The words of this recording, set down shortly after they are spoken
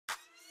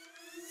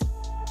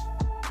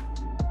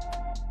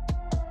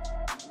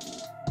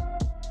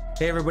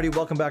Hey everybody,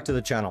 welcome back to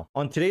the channel.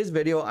 On today's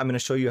video, I'm going to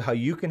show you how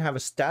you can have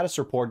a status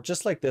report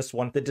just like this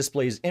one that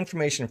displays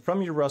information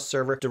from your Rust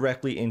server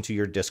directly into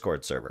your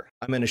Discord server.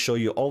 I'm going to show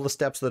you all the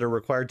steps that are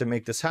required to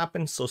make this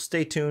happen, so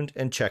stay tuned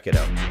and check it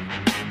out.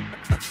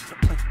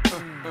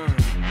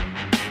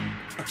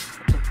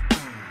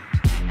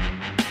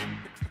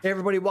 Hey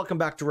everybody, welcome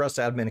back to Rust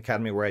Admin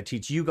Academy, where I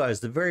teach you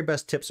guys the very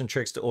best tips and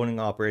tricks to owning and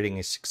operating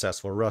a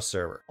successful Rust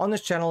server. On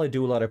this channel, I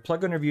do a lot of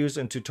plugin reviews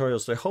and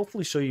tutorials to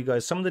hopefully show you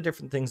guys some of the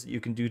different things that you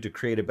can do to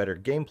create a better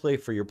gameplay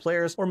for your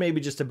players, or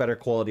maybe just a better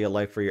quality of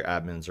life for your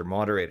admins or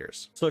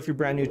moderators. So if you're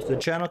brand new to the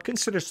channel,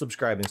 consider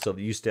subscribing so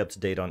that you stay up to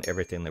date on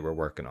everything that we're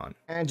working on.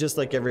 And just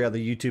like every other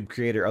YouTube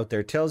creator out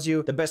there tells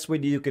you, the best way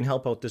that you can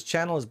help out this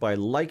channel is by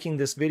liking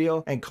this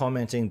video and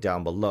commenting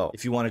down below.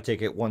 If you want to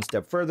take it one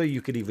step further,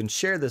 you could even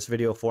share this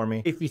video for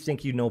me if you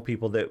think you know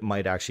people that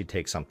might actually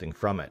take something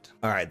from it.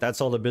 All right, that's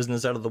all the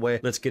business out of the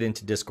way. Let's get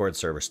into Discord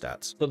server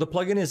stats. So the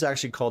plugin is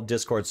actually called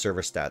Discord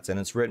server stats, and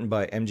it's written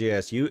by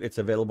MJSU. It's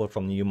available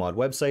from the uMod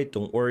website.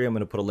 Don't worry, I'm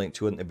going to put a link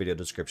to it in the video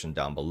description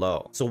down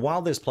below. So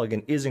while this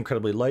plugin is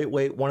incredibly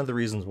lightweight, one of the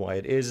reasons why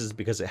it is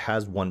because it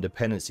has one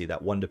dependency.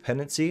 That one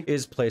dependency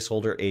is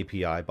Placeholder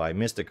Api by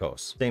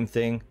Mysticos. Same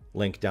thing,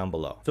 link down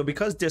below. So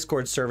because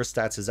Discord server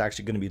stats is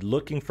actually going to be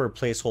looking for a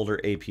placeholder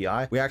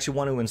API, we actually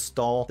want to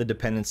install the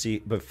dependency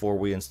before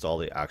we install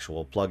the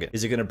actual plugin.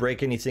 Is it going to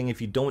break anything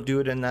if you don't do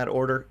it in that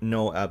order?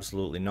 No,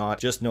 absolutely not.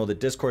 Just know that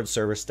Discord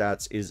server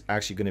stats is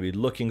actually going to be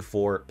looking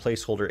for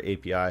placeholder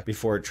API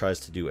before it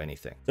tries to do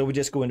anything. So we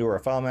just go into our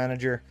file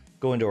manager,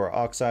 go into our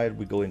Oxide,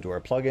 we go into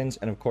our plugins,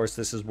 and of course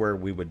this is where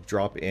we would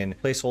drop in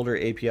Placeholder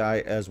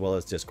API as well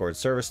as Discord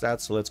server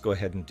stats. So let's go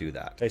ahead and do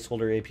that.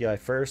 Placeholder API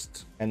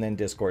first, and then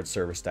Discord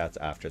server stats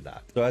after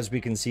that. So as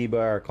we can see by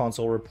our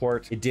console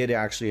report, it did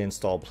actually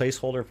install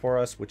Placeholder for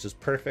us, which is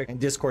perfect. And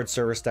Discord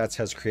server stats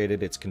has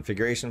created its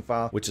configuration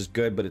file, which is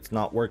good, but it's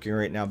not working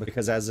right now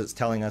because as it's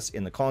telling us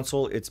in the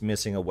console, it's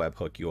missing a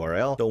webhook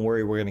URL. Don't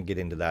worry, we're going to get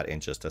into that in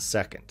just a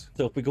second.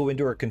 So if we go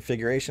into our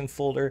configuration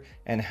folder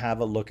and have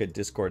a look at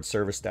Discord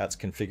server stats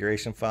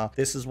configuration file,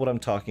 this is what I'm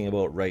talking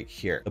about right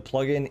here. The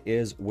plugin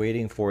is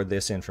waiting for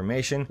this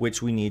information,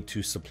 which we need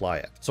to supply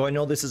it. So I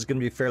know this is going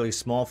to be fairly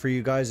small for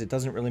you guys. It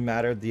doesn't really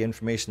matter. The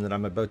information that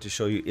I'm about to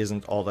show you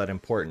isn't all that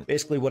important.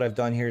 Basically what I've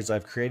done here is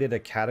I've created a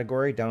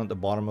category down at the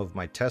bottom of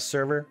my test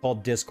server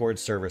called Discord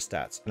server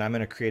stats, and I'm going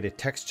to create a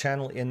text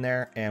channel in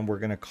there, and we're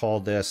going to call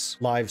this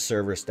live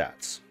server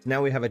stats.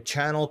 Now we have a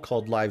channel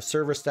called live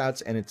server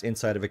stats, and it's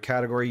inside of a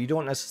category. You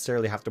don't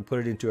necessarily have to put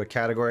it into a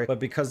category, but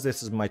because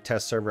this is my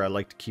test server, I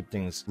like to keep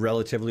things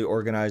relatively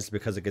organized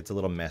because it gets a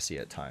little messy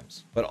at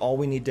times. But all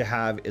we need to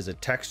have is a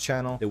text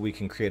channel that we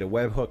can create a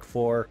webhook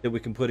for, that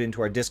we can put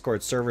into our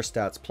Discord server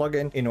stats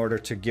plugin in order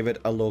to give it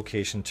a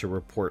location to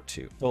report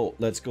to. So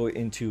let's go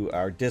into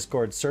our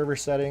Discord server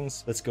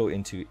settings. Let's go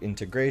into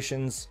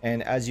integrations.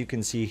 And as you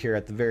can see here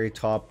at the very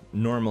top,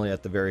 normally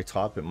at the very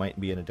top, it might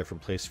be in a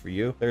different place for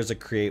you, there's a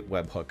create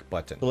webhook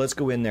button. So let's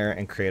go in there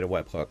and create a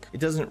webhook.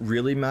 It doesn't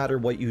really matter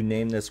what you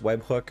name this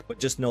webhook, but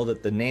just know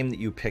that the name that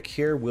you pick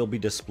here will be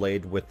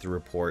displayed with the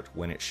report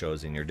when it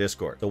shows in your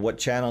Discord. So what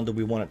channel do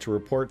we want it to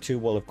report to?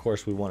 Well, of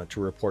course we want it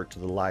to report to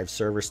the live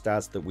server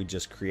stats that we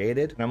just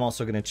created. And I'm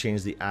also going to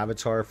change the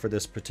avatar for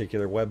this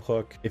particular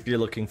webhook. If you're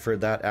looking for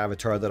that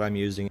avatar that I'm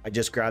using, I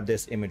just grabbed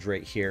this image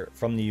right here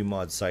from the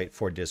uMod site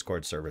for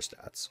Discord server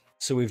stats.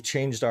 So we've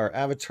changed our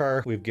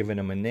avatar, we've given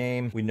him a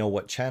name, we know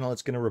what channel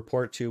it's going to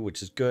report to,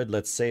 which is good.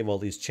 Let's save all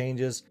these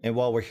changes. And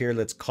while we're here,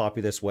 let's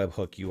copy this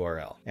webhook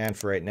URL. And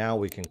for right now,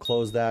 we can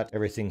close that.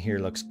 Everything here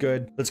looks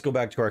good. Let's go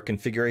back to our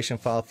configuration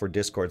file for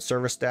Discord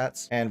server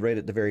stats. And right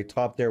at the very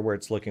top there where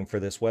it's looking for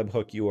this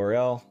webhook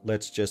URL,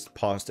 let's just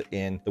paste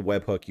in the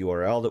webhook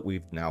URL that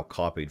we've now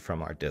copied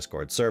from our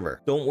Discord server.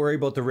 Don't worry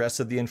about the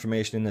rest of the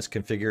information in this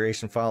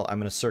configuration file. I'm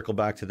going to circle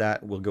back to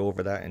that. We'll go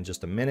over that in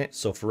just a minute.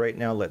 So for right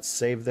now, let's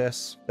save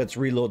this. Let's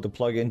reload the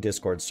plugin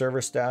Discord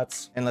server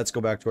stats, and let's go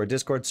back to our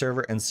Discord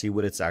server and see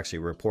what it's actually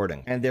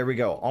reporting. And there we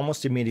go.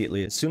 Almost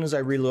immediately, as soon as I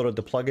reloaded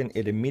the plugin,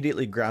 it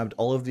immediately grabbed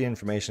all of the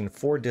information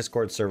for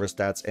Discord server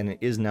stats, and it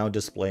is now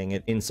displaying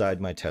it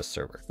inside my test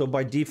server. So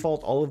by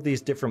default, all of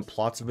these different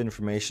plots of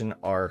information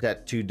are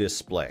set to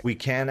display. We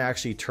can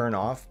actually turn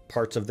off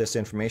parts of this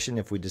information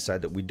if we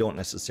decide that we don't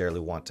necessarily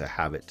want to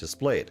have it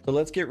displayed. So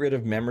let's get rid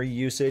of memory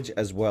usage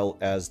as well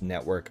as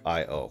network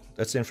IO.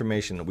 That's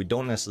information that we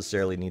don't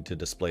necessarily need to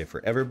display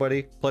for everybody.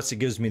 Plus it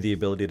gives me the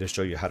ability to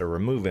show you how to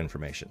remove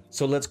information.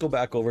 So let's go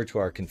back over to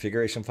our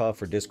configuration file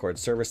for Discord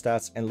server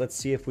stats, and let's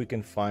see if we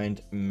can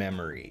find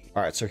memory.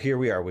 All right, so here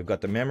we are. We've got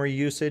the memory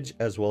usage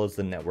as well as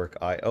the network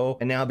IO.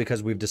 And now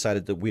because we've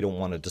decided that we don't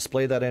want to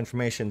display that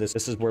information,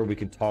 this is where we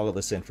can toggle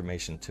this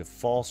information to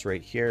false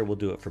right here. We'll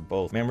do it for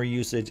both memory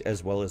usage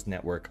as well as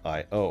network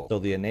IO. So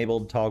the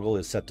enabled toggle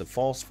is set to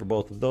false for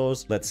both of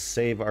those. Let's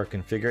save our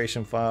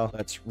configuration file.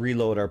 Let's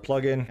reload our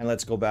plugin, and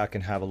let's go back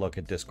and have a look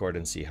at Discord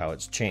and see how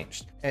it's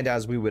changed. And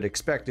as we would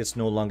expect, it's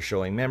no longer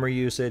showing memory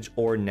usage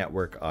or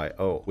network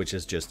I/O, which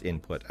is just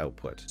input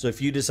output. So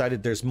if you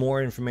decided there's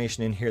more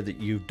information in here that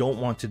you don't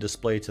want to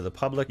display to the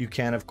public, you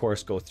can of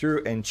course go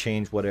through and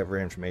change whatever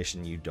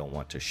information you don't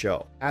want to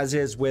show. As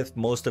is with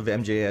most of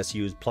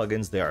MJSU's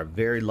plugins, they are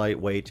very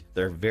lightweight,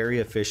 they're very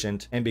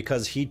efficient, and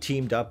because he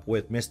teamed up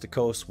with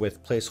Mysticos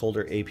with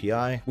Placeholder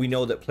API, we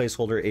know that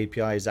Placeholder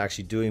API is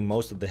actually doing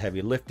most of the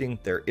heavy lifting.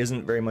 There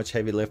isn't very much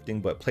heavy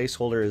lifting, but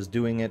Placeholder is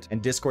doing it,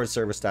 and Discord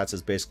server stats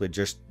is basically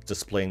just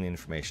displaying the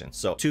information.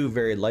 So two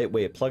very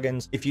lightweight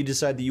plugins. If you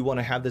decide that you want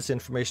to have this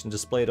information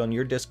displayed on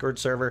your Discord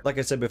server, like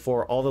I said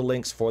before, all the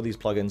links for these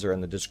plugins are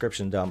in the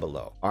description down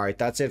below. All right,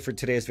 that's it for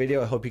today's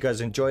video. I hope you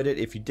guys enjoyed it.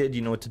 If you did,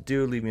 you know what to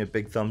do. Leave me a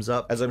big thumbs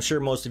up. As I'm sure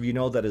most of you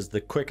know, that is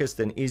the quickest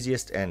and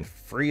easiest and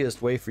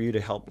freest way for you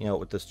to help me out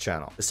with this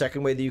channel. The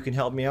second way that you can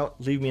help me out,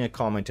 leave me a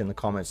comment in the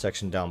comment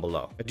section down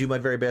below. I do my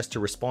very best to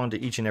respond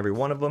to each and every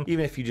one of them.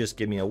 Even if you just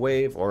give me a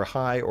wave or a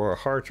hi or a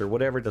heart or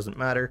whatever, it doesn't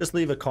matter. Just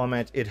leave a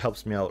comment. It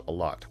helps me out a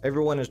lot.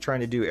 Everyone is trying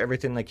to do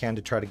everything they can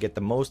to try to get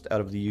the most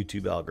out of the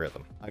YouTube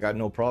algorithm. I got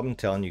no problem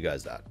telling you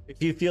guys that.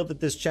 If you feel that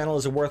this channel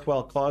is a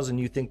worthwhile cause and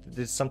you think that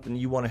this is something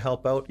you want to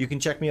help out, you can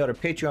check me out at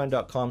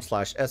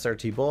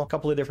patreon.com/Srtbull. A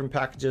couple of different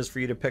packages for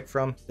you to pick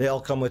from. They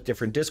all come with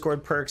different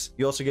Discord perks.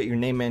 You also get your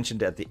name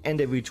mentioned at the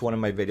end of each one of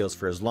my videos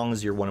for as long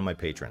as you're one of my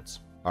patrons.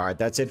 All right,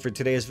 that's it for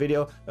today's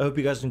video. I hope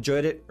you guys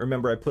enjoyed it.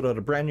 Remember, I put out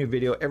a brand new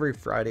video every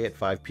Friday at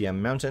 5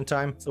 p.m. Mountain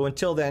Time. So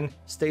until then,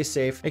 stay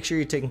safe. Make sure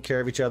you're taking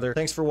care of each other.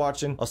 Thanks for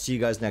watching. I'll see you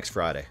guys next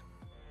Friday.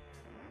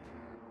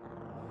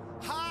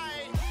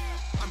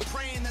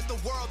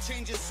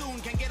 Changes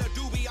soon, can get a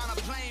doobie on a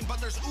plane, but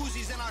there's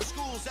Uzis in our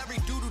schools. Every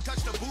dude who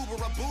touched a boob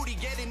or a booty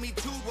getting me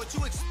too. What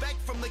you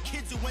expect from the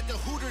kids who went to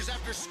Hooters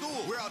after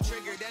school? We're all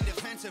triggered and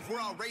defensive, we're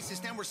all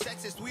racist and we're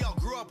sexist. We all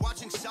grew up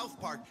watching South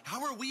Park.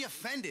 How are we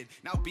offended?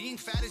 Now being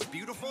fat is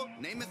beautiful.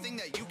 Name a thing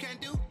that you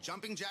can't do.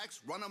 Jumping jacks,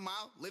 run a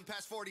mile, live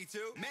past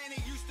 42. Man,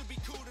 it used to be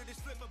cool to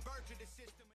just flip a bird to the city.